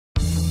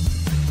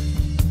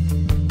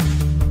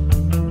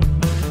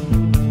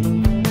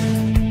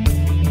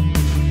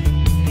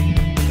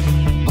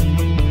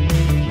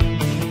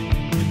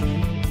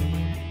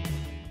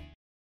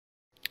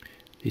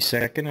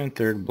second and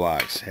third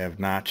blocks have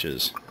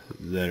notches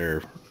that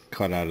are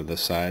cut out of the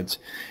sides,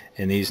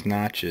 and these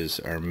notches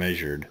are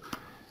measured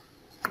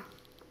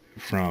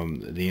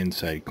from the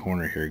inside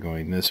corner here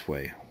going this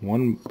way.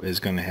 One is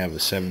going to have a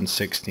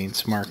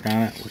 7/16 mark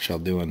on it, which I'll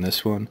do on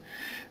this one.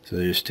 So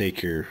just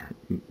take your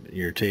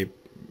tape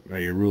or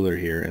your ruler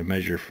here and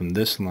measure from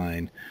this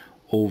line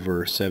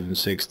over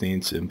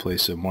 7/16 and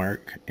place a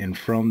mark, and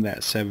from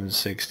that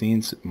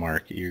 7/16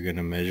 mark you're going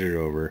to measure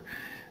over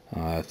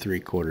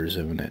 3/4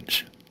 of an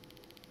inch.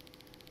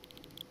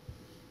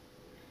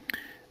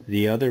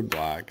 The other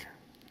block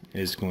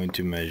is going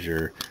to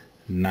measure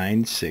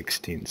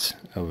 9/16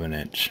 of an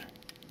inch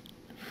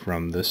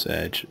from this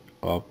edge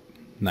up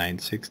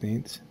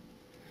 9/16,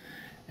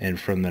 and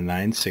from the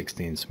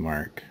 9/16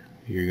 mark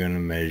you're going to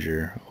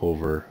measure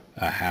over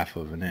 1/2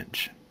 of an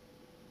inch.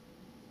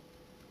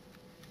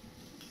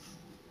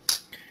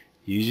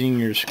 Using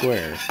your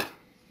square,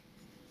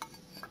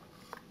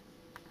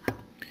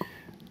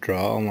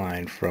 draw a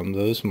line from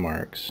those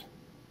marks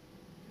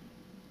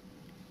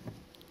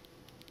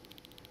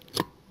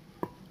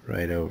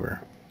right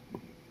over.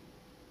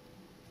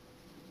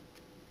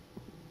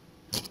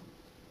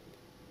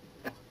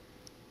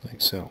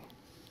 Like so.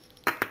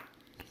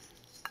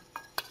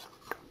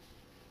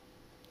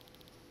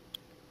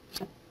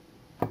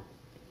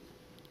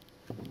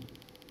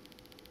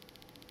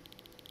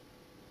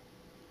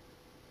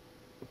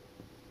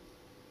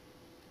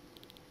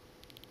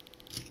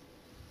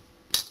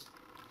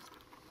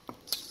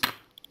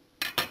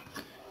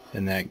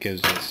 And that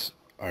gives us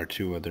our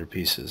two other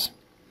pieces.